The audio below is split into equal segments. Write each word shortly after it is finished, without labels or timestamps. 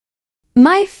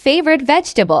My favorite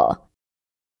vegetable.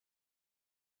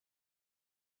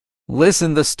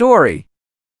 Listen the story.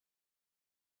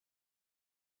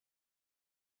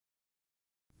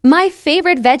 My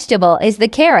favorite vegetable is the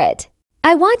carrot.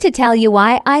 I want to tell you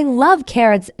why I love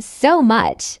carrots so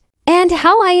much and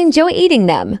how I enjoy eating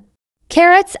them.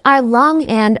 Carrots are long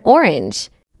and orange.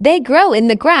 They grow in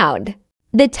the ground.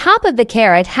 The top of the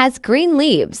carrot has green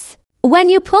leaves. When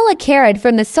you pull a carrot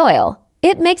from the soil,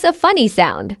 it makes a funny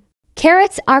sound.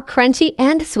 Carrots are crunchy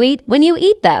and sweet when you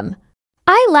eat them.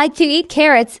 I like to eat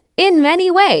carrots in many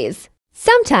ways.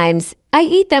 Sometimes I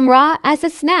eat them raw as a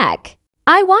snack.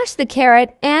 I wash the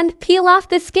carrot and peel off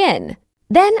the skin.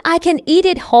 Then I can eat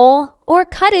it whole or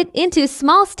cut it into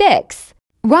small sticks.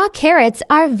 Raw carrots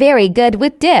are very good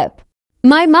with dip.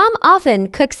 My mom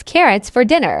often cooks carrots for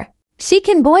dinner. She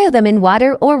can boil them in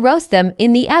water or roast them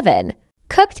in the oven.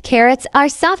 Cooked carrots are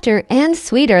softer and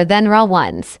sweeter than raw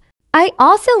ones. I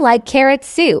also like carrot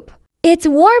soup. It's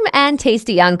warm and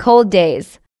tasty on cold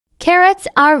days. Carrots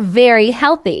are very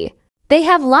healthy. They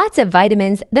have lots of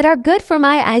vitamins that are good for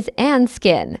my eyes and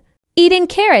skin. Eating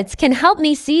carrots can help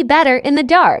me see better in the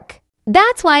dark.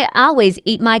 That's why I always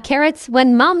eat my carrots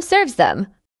when Mom serves them.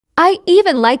 I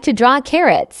even like to draw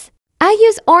carrots. I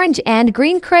use orange and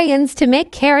green crayons to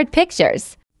make carrot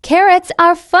pictures. Carrots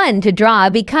are fun to draw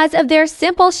because of their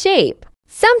simple shape.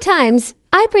 Sometimes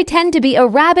I pretend to be a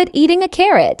rabbit eating a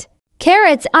carrot.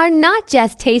 Carrots are not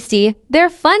just tasty, they're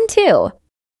fun too.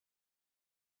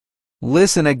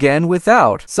 Listen again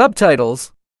without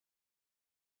subtitles.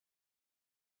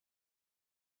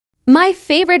 My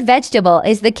favorite vegetable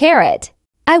is the carrot.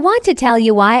 I want to tell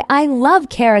you why I love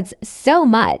carrots so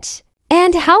much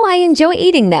and how I enjoy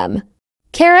eating them.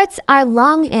 Carrots are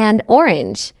long and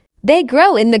orange. They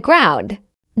grow in the ground.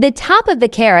 The top of the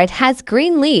carrot has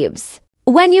green leaves.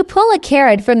 When you pull a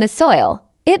carrot from the soil,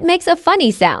 it makes a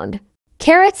funny sound.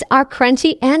 Carrots are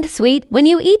crunchy and sweet when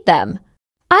you eat them.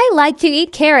 I like to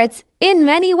eat carrots in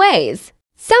many ways.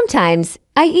 Sometimes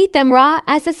I eat them raw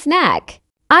as a snack.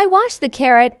 I wash the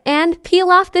carrot and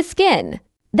peel off the skin.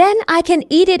 Then I can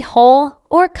eat it whole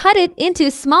or cut it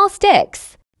into small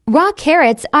sticks. Raw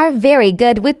carrots are very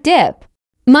good with dip.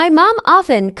 My mom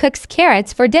often cooks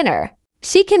carrots for dinner.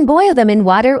 She can boil them in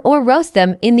water or roast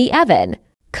them in the oven.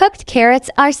 Cooked carrots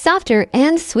are softer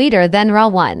and sweeter than raw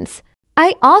ones.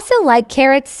 I also like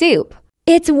carrot soup.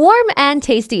 It's warm and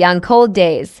tasty on cold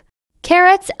days.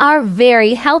 Carrots are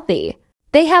very healthy.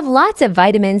 They have lots of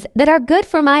vitamins that are good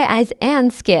for my eyes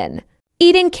and skin.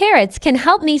 Eating carrots can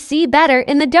help me see better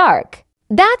in the dark.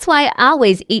 That's why I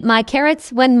always eat my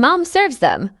carrots when Mom serves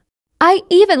them. I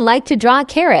even like to draw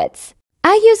carrots.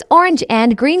 I use orange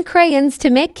and green crayons to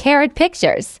make carrot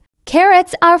pictures.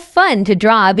 Carrots are fun to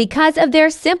draw because of their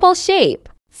simple shape.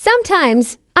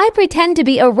 Sometimes I pretend to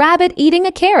be a rabbit eating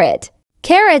a carrot.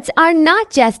 Carrots are not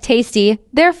just tasty,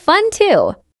 they're fun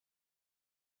too.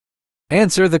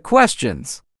 Answer the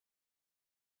questions.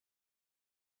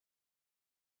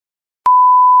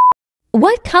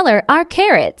 What color are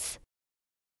carrots?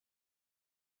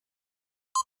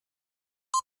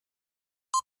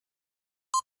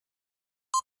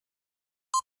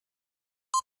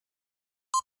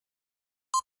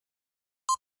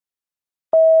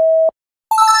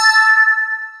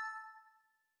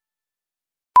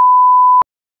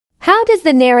 How does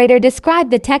the narrator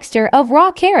describe the texture of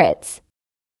raw carrots?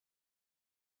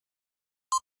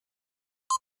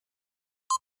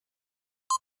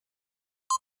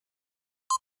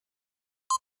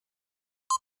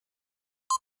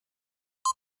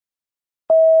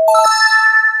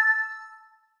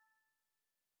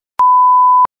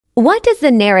 What does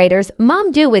the narrator's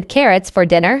mom do with carrots for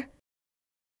dinner?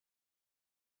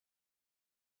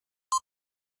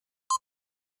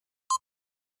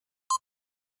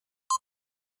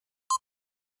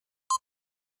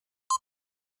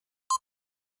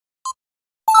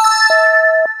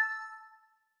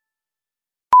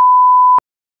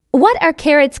 What are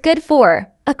carrots good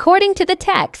for, according to the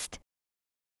text?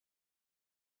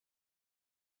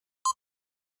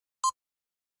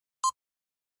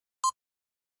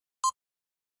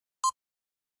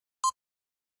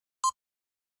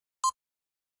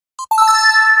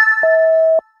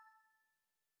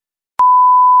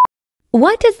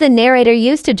 What does the narrator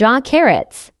use to draw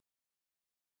carrots?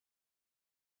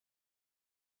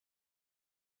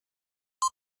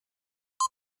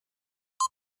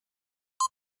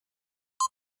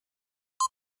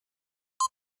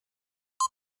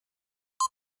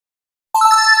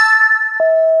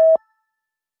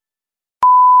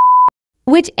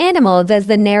 Which animal does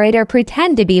the narrator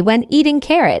pretend to be when eating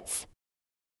carrots?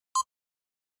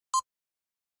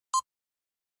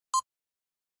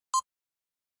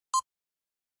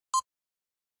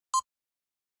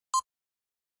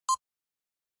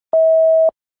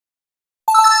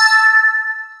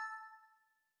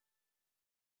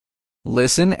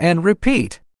 Listen and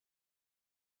repeat.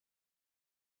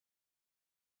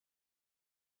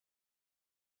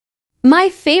 My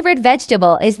favorite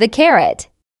vegetable is the carrot.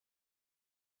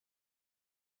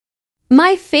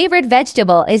 My favorite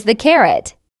vegetable is the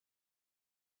carrot.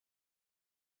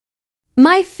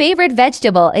 My favorite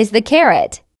vegetable is the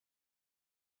carrot.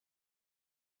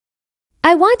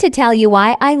 I want to tell you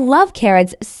why I love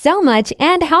carrots so much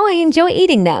and how I enjoy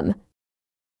eating them.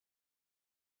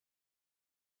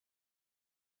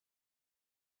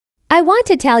 I want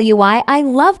to tell you why I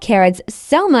love carrots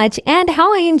so much and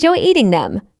how I enjoy eating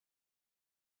them.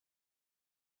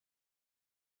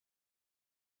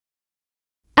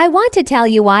 I want to tell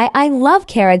you why I love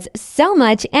carrots so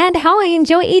much and how I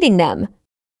enjoy eating them.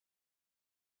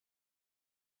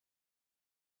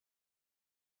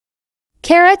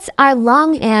 Carrots are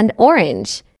long and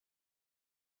orange.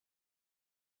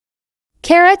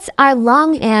 Carrots are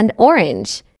long and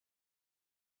orange.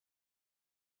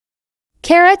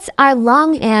 Carrots are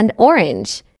long and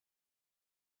orange.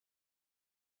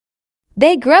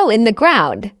 They grow in the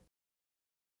ground.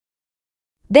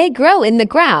 They grow in the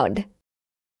ground.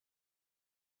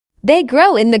 They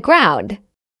grow in the ground.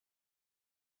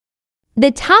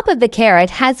 The top of the carrot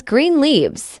has green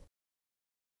leaves.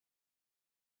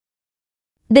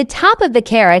 The top of the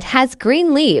carrot has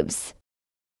green leaves.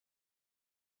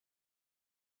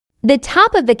 The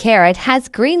top of the carrot has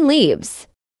green leaves.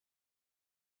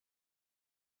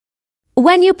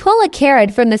 When you pull a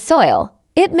carrot from the soil,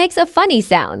 it makes a funny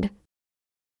sound.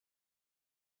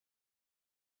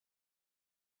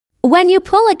 When you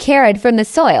pull a carrot from the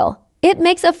soil, it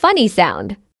makes a funny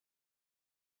sound.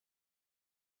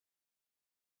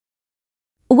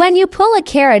 When you pull a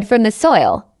carrot from the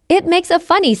soil, it makes a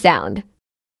funny sound.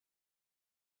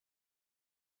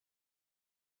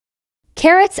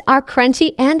 Carrots are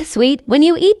crunchy and sweet when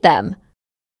you eat them.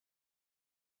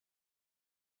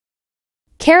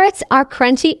 Carrots are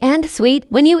crunchy and sweet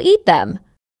when you eat them.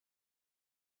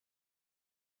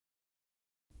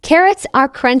 Carrots are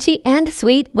crunchy and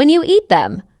sweet when you eat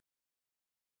them.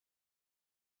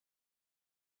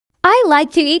 I like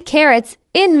to eat carrots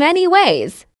in many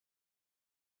ways.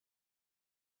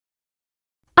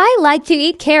 I like to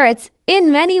eat carrots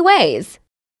in many ways.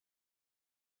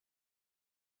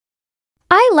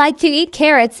 I like to eat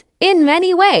carrots in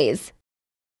many ways.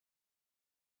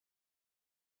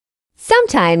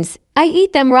 Sometimes I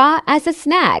eat them raw as a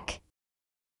snack.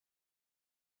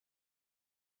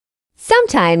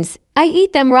 Sometimes I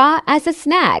eat them raw as a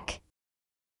snack.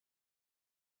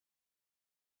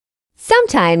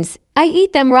 Sometimes I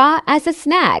eat them raw as a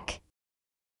snack.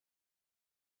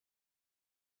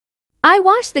 I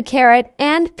wash the carrot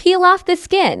and peel off the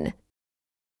skin.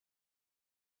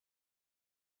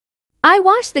 I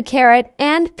wash the carrot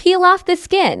and peel off the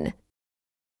skin.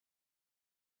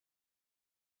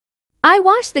 I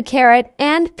wash the carrot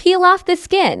and peel off the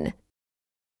skin.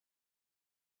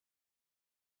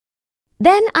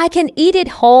 Then I can eat it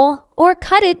whole or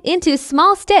cut it into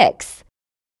small sticks.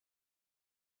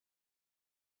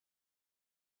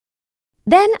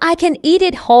 Then I can eat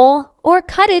it whole or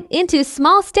cut it into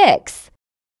small sticks.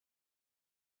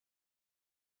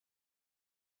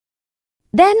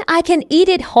 Then I can eat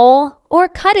it whole or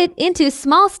cut it into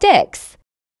small sticks.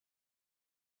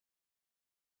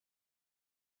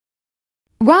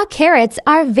 Raw carrots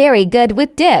are very good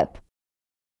with dip.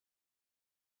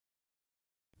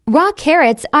 Raw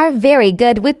carrots are very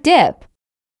good with dip.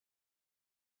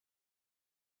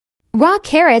 Raw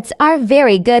carrots are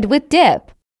very good with dip.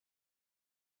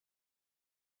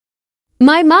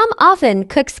 My mom often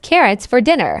cooks carrots for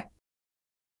dinner.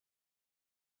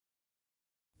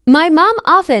 My mom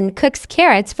often cooks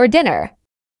carrots for dinner.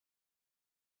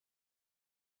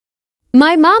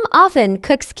 My mom often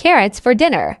cooks carrots for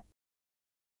dinner.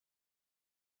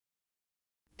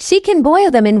 She can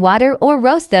boil them in water or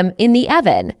roast them in the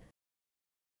oven.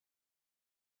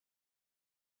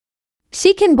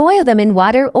 She can boil them in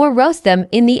water or roast them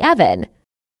in the oven.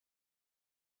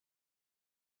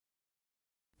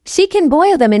 She can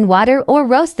boil them in water or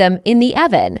roast them in the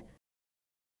oven.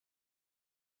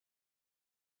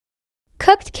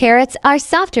 Cooked carrots are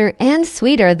softer and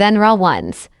sweeter than raw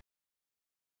ones.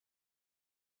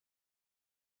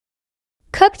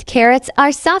 Cooked carrots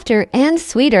are softer and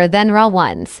sweeter than raw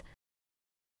ones.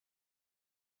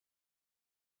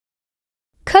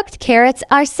 Cooked carrots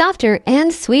are softer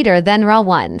and sweeter than raw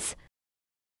ones.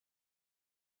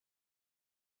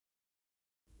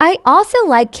 I also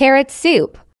like carrot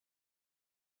soup.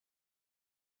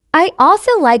 I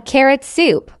also like carrot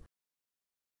soup.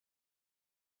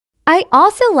 I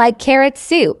also like carrot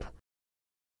soup.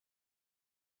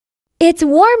 It's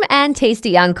warm and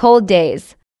tasty on cold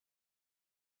days.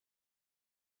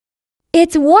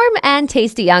 It's warm and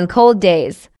tasty on cold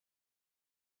days.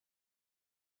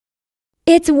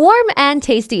 It's warm and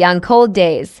tasty on cold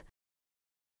days.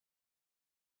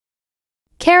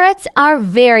 Carrots are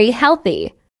very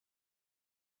healthy.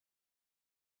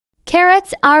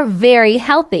 Carrots are very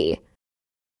healthy.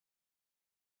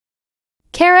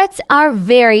 Carrots are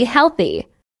very healthy.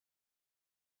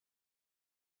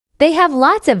 They have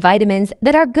lots of vitamins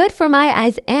that are good for my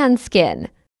eyes and skin.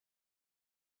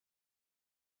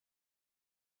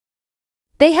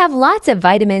 They have lots of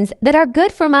vitamins that are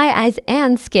good for my eyes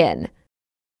and skin.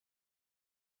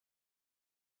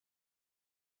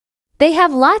 They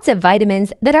have lots of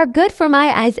vitamins that are good for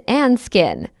my eyes and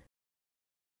skin.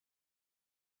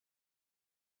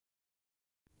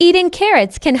 Eating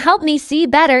carrots can help me see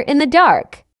better in the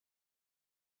dark.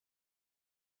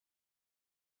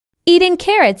 Eating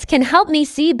carrots can help me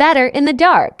see better in the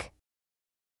dark.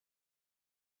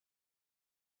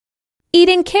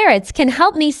 Eating carrots can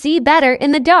help me see better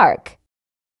in the dark.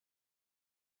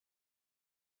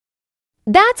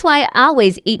 That's why I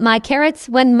always eat my carrots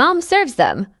when Mom serves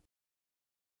them.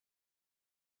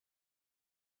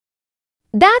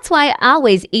 That's why I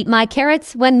always eat my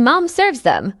carrots when Mom serves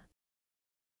them.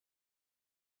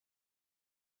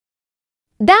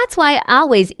 That's why I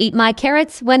always eat my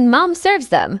carrots when Mom serves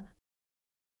them.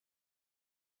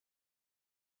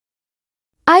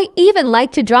 I even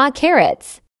like to draw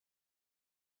carrots.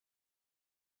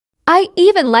 I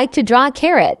even like to draw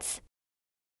carrots.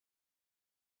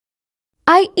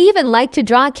 I even like to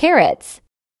draw carrots.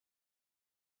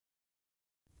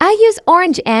 I use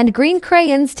orange and green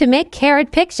crayons to make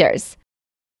carrot pictures.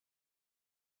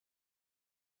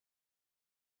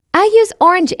 I use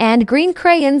orange and green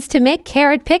crayons to make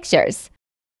carrot pictures.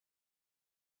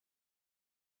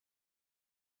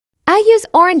 I use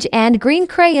orange and green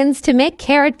crayons to make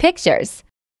carrot pictures.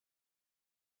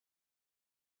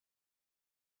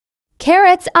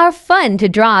 Carrots are fun to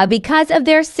draw because of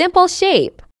their simple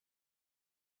shape.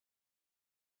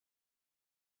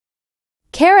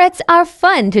 Carrots are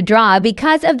fun to draw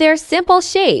because of their simple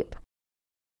shape.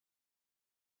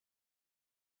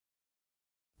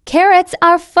 Carrots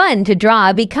are fun to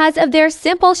draw because of their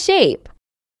simple shape.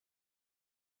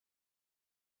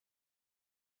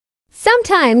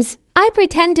 Sometimes I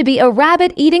pretend to be a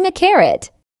rabbit eating a carrot.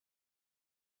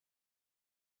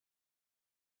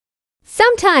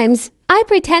 Sometimes I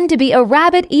pretend to be a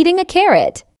rabbit eating a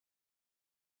carrot.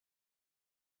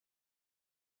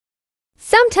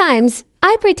 Sometimes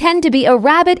I pretend to be a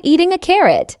rabbit eating a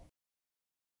carrot.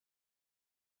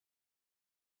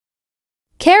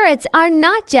 Carrots are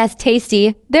not just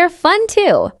tasty, they're fun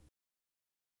too.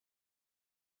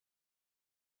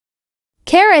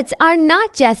 Carrots are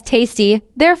not just tasty,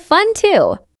 they're fun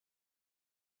too.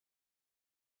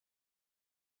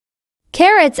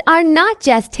 Carrots are not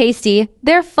just tasty,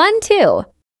 they're fun too.